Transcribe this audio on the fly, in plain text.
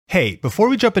Hey, before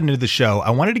we jump into the show, I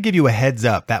wanted to give you a heads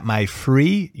up that my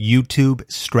free YouTube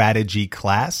strategy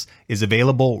class is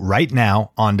available right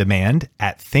now on demand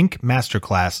at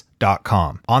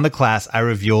thinkmasterclass.com. On the class, I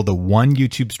reveal the one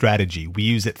YouTube strategy we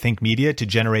use at Think Media to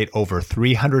generate over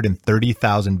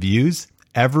 330,000 views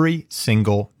every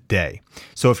single day.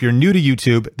 So if you're new to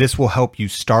YouTube, this will help you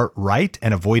start right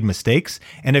and avoid mistakes.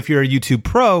 And if you're a YouTube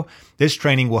pro, this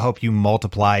training will help you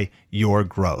multiply your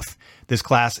growth. This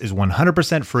class is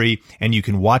 100% free, and you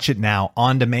can watch it now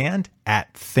on demand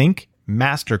at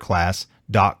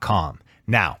thinkmasterclass.com.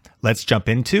 Now, let's jump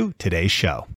into today's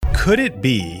show. Could it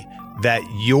be that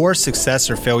your success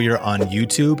or failure on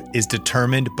YouTube is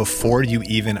determined before you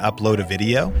even upload a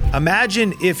video?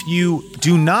 Imagine if you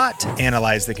do not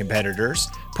analyze the competitors,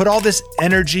 put all this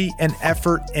energy and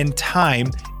effort and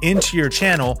time into your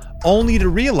channel, only to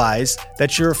realize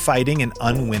that you're fighting an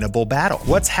unwinnable battle.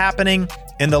 What's happening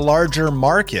in the larger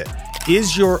market?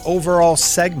 Is your overall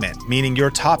segment, meaning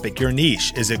your topic, your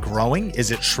niche, is it growing?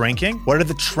 Is it shrinking? What are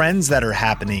the trends that are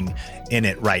happening in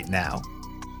it right now?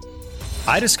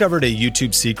 I discovered a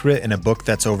YouTube secret in a book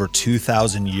that's over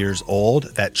 2,000 years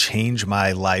old that changed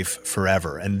my life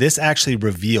forever. And this actually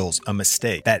reveals a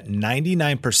mistake that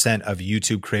 99% of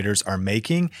YouTube creators are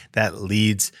making that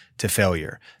leads to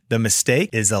failure. The mistake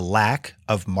is a lack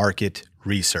of market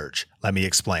research. Let me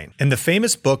explain. In the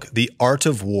famous book, The Art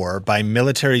of War by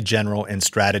military general and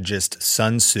strategist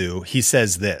Sun Tzu, he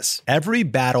says this: every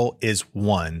battle is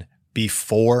won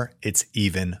before it's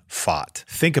even fought.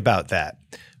 Think about that.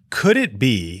 Could it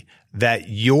be that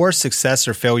your success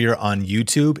or failure on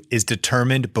YouTube is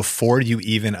determined before you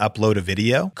even upload a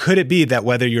video? Could it be that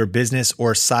whether your business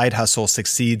or side hustle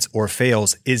succeeds or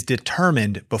fails is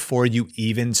determined before you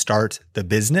even start the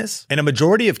business? In a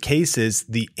majority of cases,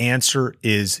 the answer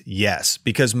is yes,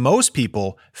 because most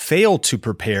people fail to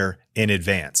prepare in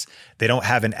advance. They don't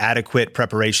have an adequate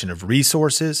preparation of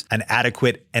resources, an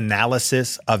adequate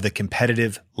analysis of the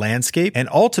competitive landscape, and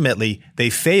ultimately they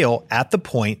fail at the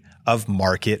point of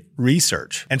market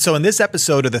research. And so in this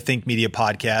episode of the Think Media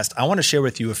podcast, I want to share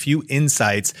with you a few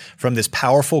insights from this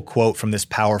powerful quote from this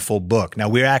powerful book. Now,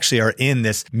 we actually are in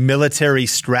this military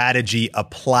strategy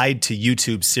applied to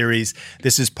YouTube series.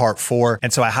 This is part 4.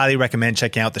 And so I highly recommend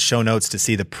checking out the show notes to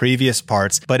see the previous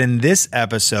parts. But in this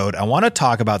episode, I want to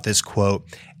talk about this quote: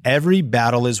 every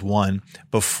battle is won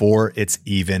before it's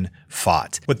even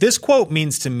fought. What this quote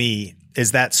means to me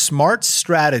is that smart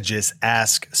strategists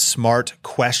ask smart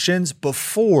questions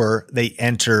before they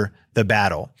enter the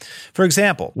battle. For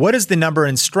example, what is the number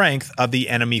and strength of the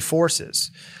enemy forces?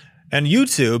 And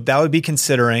YouTube, that would be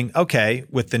considering, okay,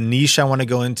 with the niche I want to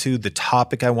go into, the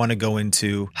topic I want to go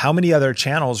into, how many other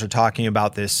channels are talking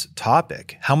about this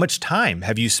topic? How much time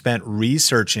have you spent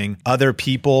researching other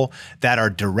people that are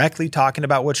directly talking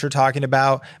about what you're talking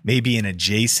about, maybe in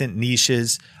adjacent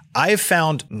niches? I've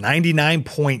found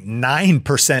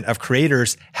 99.9% of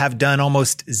creators have done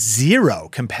almost zero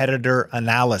competitor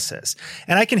analysis.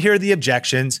 And I can hear the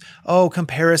objections. Oh,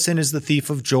 comparison is the thief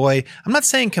of joy. I'm not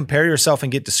saying compare yourself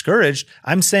and get discouraged.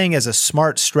 I'm saying as a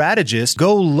smart strategist,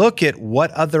 go look at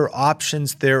what other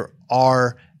options there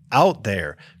are out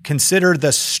there. Consider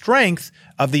the strength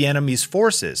of the enemy's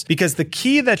forces, because the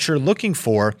key that you're looking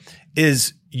for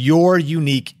is your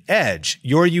unique edge,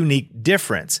 your unique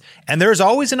difference. And there's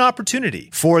always an opportunity.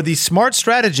 For the smart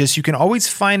strategist, you can always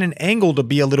find an angle to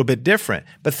be a little bit different.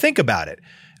 But think about it.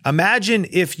 Imagine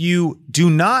if you do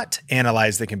not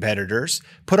analyze the competitors,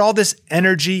 put all this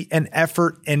energy and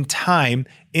effort and time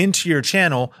into your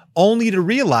channel, only to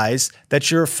realize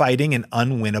that you're fighting an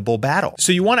unwinnable battle.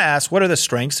 So you want to ask, what are the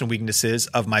strengths and weaknesses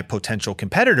of my potential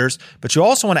competitors? But you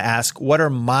also want to ask, what are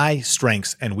my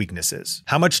strengths and weaknesses?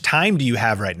 How much time do you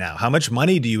have right now? How much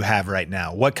money do you have right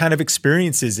now? What kind of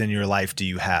experiences in your life do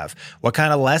you have? What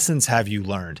kind of lessons have you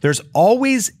learned? There's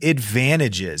always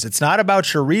advantages. It's not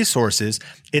about your resources.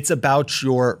 It's about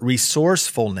your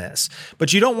resourcefulness.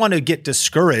 But you don't want to get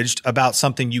discouraged about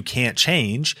something you can't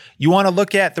change. You want to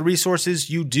look at the resources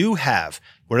you do have.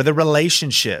 What are the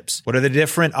relationships? What are the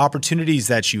different opportunities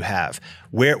that you have?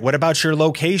 What about your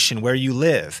location, where you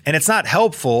live? And it's not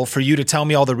helpful for you to tell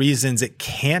me all the reasons it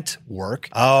can't work.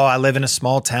 Oh, I live in a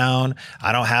small town.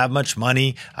 I don't have much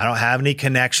money. I don't have any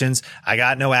connections. I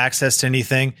got no access to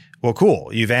anything. Well, cool.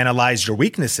 You've analyzed your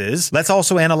weaknesses. Let's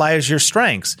also analyze your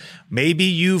strengths. Maybe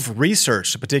you've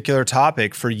researched a particular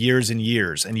topic for years and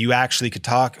years, and you actually could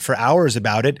talk for hours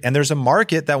about it. And there's a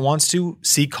market that wants to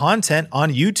see content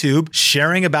on YouTube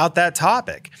sharing about that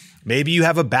topic. Maybe you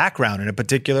have a background in a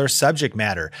particular subject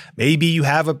matter. Maybe you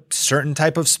have a certain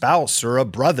type of spouse or a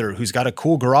brother who's got a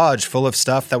cool garage full of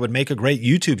stuff that would make a great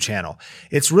YouTube channel.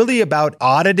 It's really about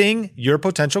auditing your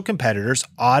potential competitors,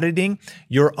 auditing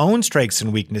your own strengths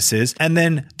and weaknesses, and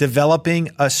then developing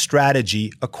a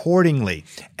strategy accordingly.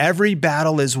 Every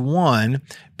battle is won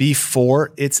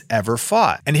before it's ever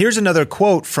fought. And here's another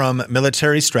quote from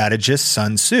military strategist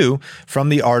Sun Tzu from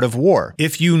The Art of War.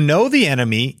 If you know the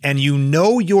enemy and you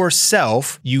know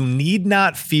yourself, you need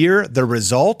not fear the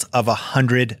result of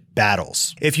 100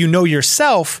 battles. If you know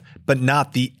yourself, but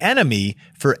not the enemy,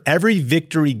 for every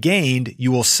victory gained,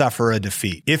 you will suffer a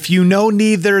defeat. If you know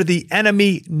neither the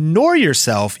enemy nor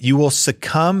yourself, you will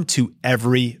succumb to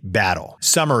every battle.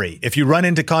 Summary: if you run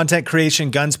into content creation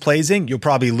guns blazing, you'll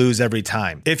probably lose every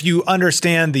time. If you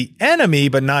understand the enemy,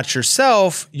 but not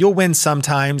yourself, you'll win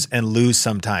sometimes and lose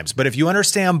sometimes. But if you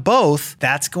understand both,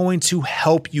 that's going to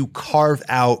help you carve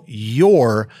out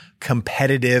your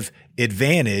competitive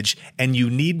advantage, and you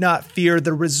need not fear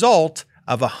the result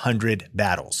of 100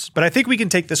 battles. But I think we can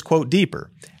take this quote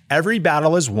deeper. Every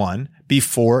battle is won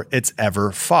before it's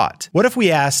ever fought. What if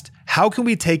we asked, how can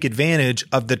we take advantage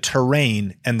of the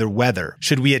terrain and the weather?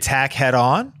 Should we attack head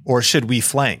on or should we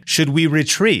flank? Should we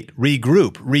retreat,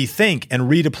 regroup, rethink, and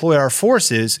redeploy our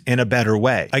forces in a better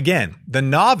way? Again, the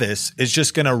novice is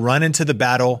just going to run into the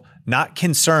battle not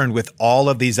concerned with all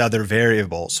of these other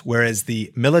variables, whereas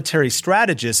the military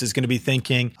strategist is going to be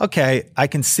thinking, okay, I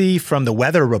can see from the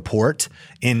weather report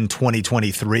in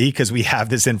 2023, because we have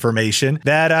this information,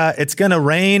 that it's going to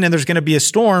rain and there's going to be a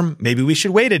storm. Maybe we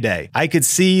should wait a day. I could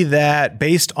see that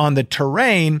based on the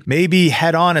terrain, maybe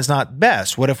head on is not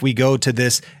best. What if we go to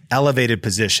this elevated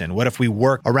position? What if we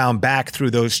work around back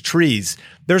through those trees?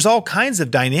 There's all kinds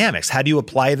of dynamics. How do you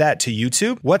apply that to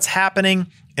YouTube? What's happening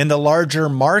in the larger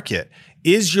market?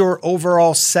 Is your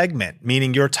overall segment,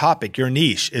 meaning your topic, your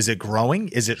niche, is it growing?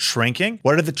 Is it shrinking?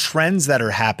 What are the trends that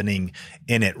are happening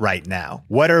in it right now?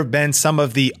 What have been some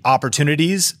of the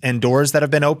opportunities and doors that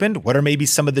have been opened? What are maybe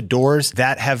some of the doors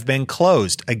that have been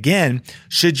closed? Again,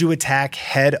 should you attack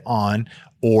head on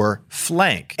or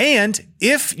flank? And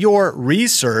if your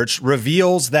research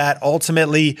reveals that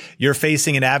ultimately you're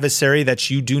facing an adversary that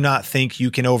you do not think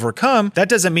you can overcome, that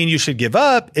doesn't mean you should give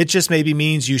up. It just maybe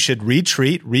means you should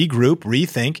retreat, regroup,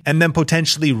 rethink, and then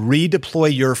potentially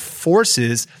redeploy your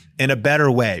forces in a better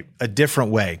way, a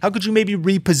different way. How could you maybe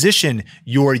reposition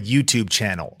your YouTube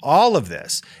channel? All of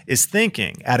this is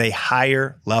thinking at a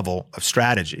higher level of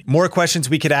strategy. More questions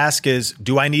we could ask is,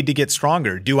 do I need to get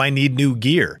stronger? Do I need new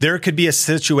gear? There could be a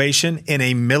situation in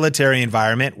a military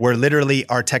environment where literally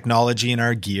our technology and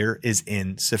our gear is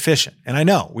insufficient. And I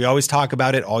know we always talk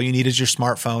about it. All you need is your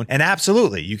smartphone. And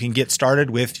absolutely, you can get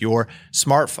started with your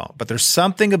smartphone. But there's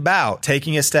something about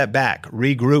taking a step back,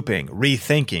 regrouping,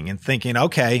 rethinking, and thinking,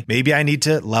 okay, maybe I need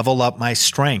to level up my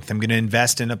strength. I'm going to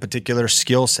invest in a particular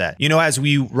skill set. You know, as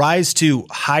we rise to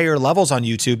higher levels on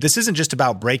YouTube, this isn't just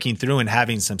about breaking through and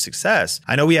having some success.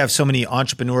 I know we have so many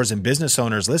entrepreneurs and business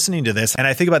owners listening to this, and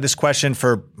I think about this question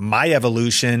for my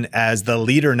evolution as the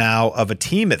leader now of a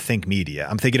team at Think Media.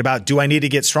 I'm thinking about, do I need to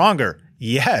get stronger?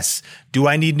 Yes. Do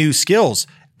I need new skills?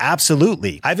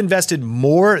 Absolutely. I've invested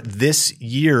more this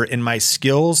year in my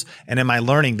skills and in my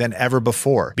learning than ever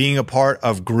before. Being a part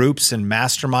of groups and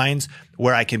masterminds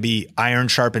where I can be iron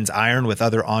sharpens iron with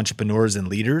other entrepreneurs and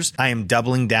leaders. I am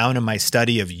doubling down in my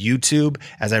study of YouTube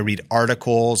as I read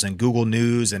articles and Google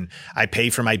News, and I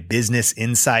pay for my Business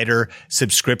Insider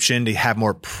subscription to have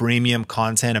more premium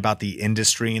content about the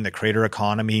industry and the creator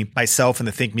economy. Myself and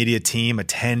the Think Media team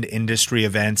attend industry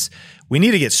events. We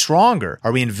need to get stronger.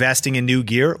 Are we investing in new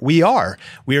gear? We are.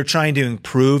 We are trying to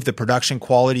improve the production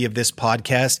quality of this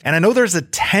podcast. And I know there's a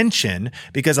tension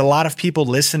because a lot of people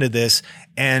listen to this,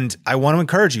 and I want to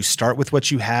encourage you, start with what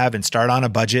you have and start on a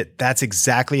budget. That's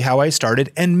exactly how I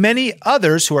started. And many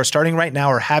others who are starting right now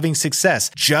are having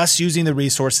success just using the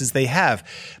resources they have.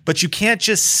 But you can't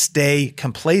just stay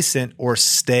complacent or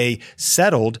stay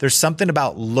settled. There's something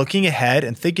about looking ahead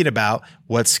and thinking about,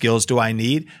 what skills do I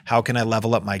need? How can I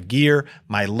level up my gear,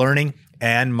 my learning,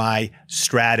 and my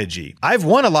strategy? I've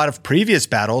won a lot of previous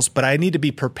battles, but I need to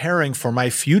be preparing for my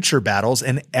future battles,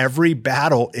 and every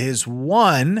battle is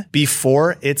won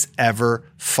before it's ever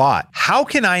fought. How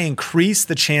can I increase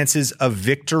the chances of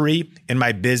victory in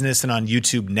my business and on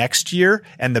YouTube next year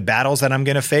and the battles that I'm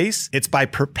going to face? It's by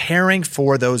preparing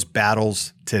for those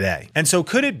battles today. And so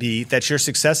could it be that your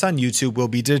success on YouTube will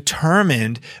be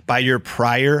determined by your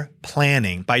prior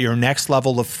planning, by your next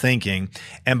level of thinking,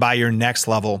 and by your next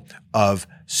level of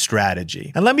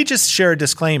strategy? And let me just share a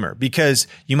disclaimer, because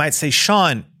you might say,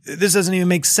 Sean, this doesn't even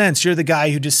make sense. You're the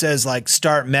guy who just says like,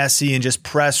 start messy and just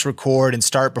press record and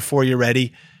start before you're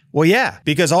ready. Well, yeah,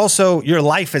 because also your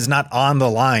life is not on the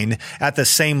line at the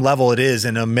same level it is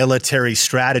in a military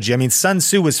strategy. I mean, Sun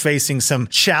Tzu was facing some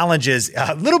challenges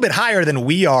a little bit higher than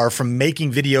we are from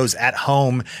making videos at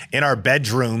home in our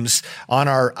bedrooms, on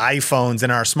our iPhones and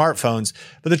our smartphones.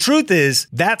 But the truth is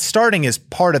that starting is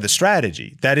part of the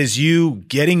strategy. That is you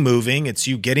getting moving. It's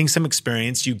you getting some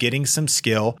experience, you getting some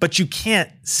skill, but you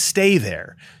can't stay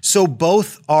there. So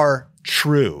both are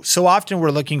true. So often we're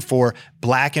looking for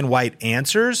black and white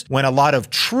answers when a lot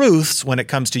of truths when it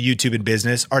comes to YouTube and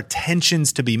business are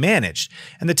tensions to be managed.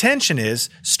 And the tension is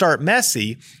start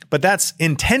messy, but that's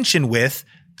in tension with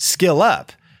skill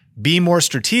up, be more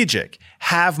strategic,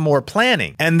 have more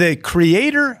planning. And the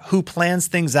creator who plans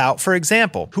things out, for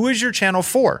example, who is your channel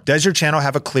for? Does your channel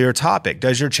have a clear topic?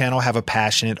 Does your channel have a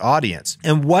passionate audience?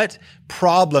 And what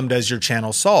problem does your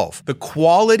channel solve? The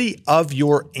quality of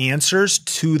your answers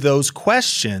to those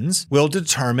questions will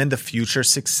determine the future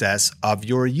success of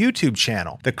your YouTube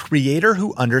channel. The creator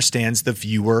who understands the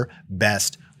viewer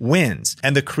best wins.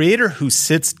 And the creator who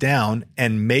sits down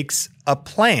and makes a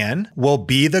plan will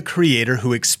be the creator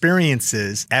who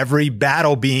experiences every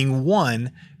battle being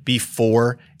won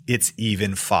before it's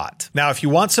even fought. Now, if you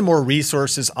want some more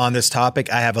resources on this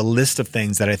topic, I have a list of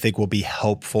things that I think will be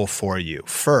helpful for you.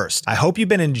 First, I hope you've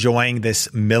been enjoying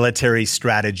this military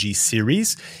strategy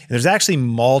series. There's actually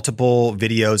multiple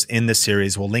videos in the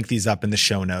series. We'll link these up in the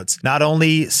show notes. Not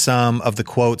only some of the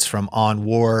quotes from On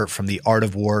War, from The Art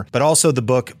of War, but also the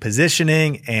book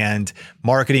Positioning and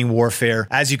Marketing Warfare.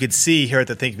 As you can see here at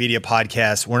the Think Media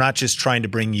Podcast, we're not just trying to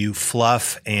bring you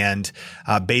fluff and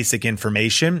basic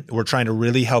information. We're trying to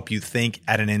really help you think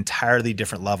at an entirely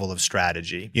different level of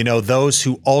strategy. You know, those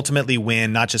who ultimately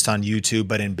win, not just on YouTube,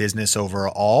 but in business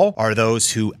overall, are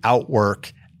those who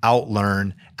outwork,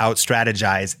 outlearn,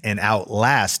 out-strategize, and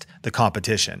outlast the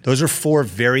competition. Those are 4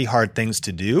 very hard things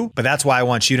to do, but that's why I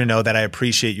want you to know that I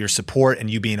appreciate your support and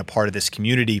you being a part of this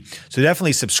community. So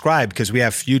definitely subscribe because we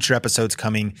have future episodes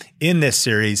coming in this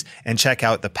series, and check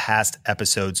out the past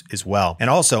episodes as well. And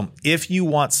also, if you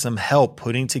want some help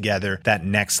putting together that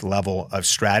next level of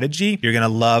strategy, you're going to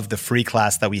love the free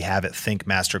class that we have at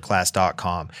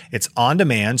thinkmasterclass.com. It's on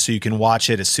demand, so you can watch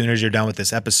it as soon as you're done with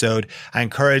this episode. I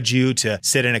encourage you to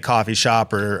sit in a coffee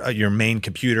shop or your main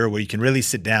computer where you can really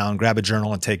sit down, grab a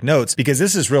journal and take notes, because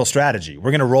this is real strategy.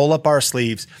 We're going to roll up our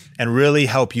sleeves and really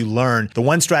help you learn the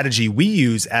one strategy we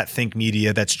use at Think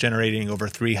Media that's generating over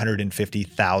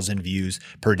 350,000 views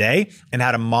per day, and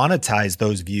how to monetize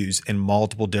those views in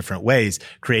multiple different ways,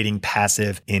 creating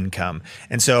passive income.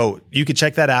 And so you can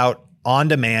check that out on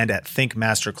demand at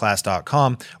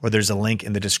thinkmasterclass.com, or there's a link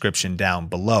in the description down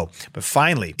below. But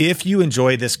finally, if you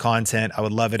enjoy this content, I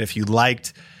would love it if you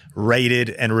liked, rated,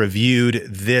 and reviewed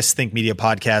this Think Media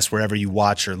podcast wherever you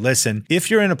watch or listen. If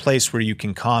you're in a place where you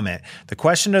can comment, the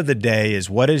question of the day is,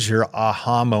 what is your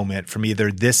aha moment from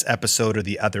either this episode or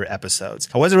the other episodes?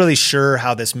 I wasn't really sure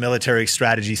how this military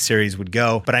strategy series would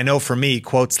go, but I know for me,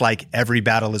 quotes like "every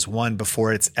battle is won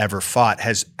before it's ever fought"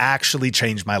 has actually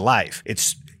changed my life.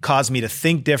 It's caused me to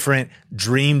think different,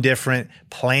 dream different,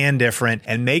 plan different,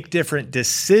 and make different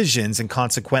decisions and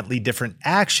consequently different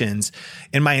actions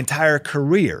in my entire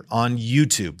career on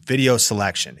YouTube, video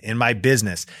selection, in my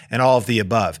business, and all of the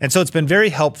above. And so it's been very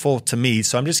helpful to me.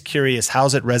 So I'm just curious,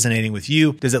 how's it resonating with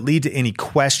you? Does it lead to any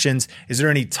questions? Is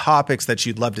there any topics that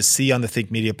you'd love to see on the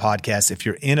Think Media podcast? If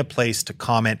you're in a place to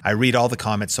comment, I read all the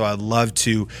comments, so I'd love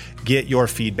to get your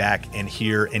feedback and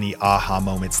hear any aha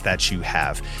moments that you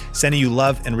have. Sending you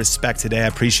love and respect today. I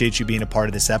appreciate you being a part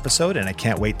of this episode, and I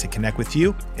can't wait to connect with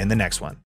you in the next one.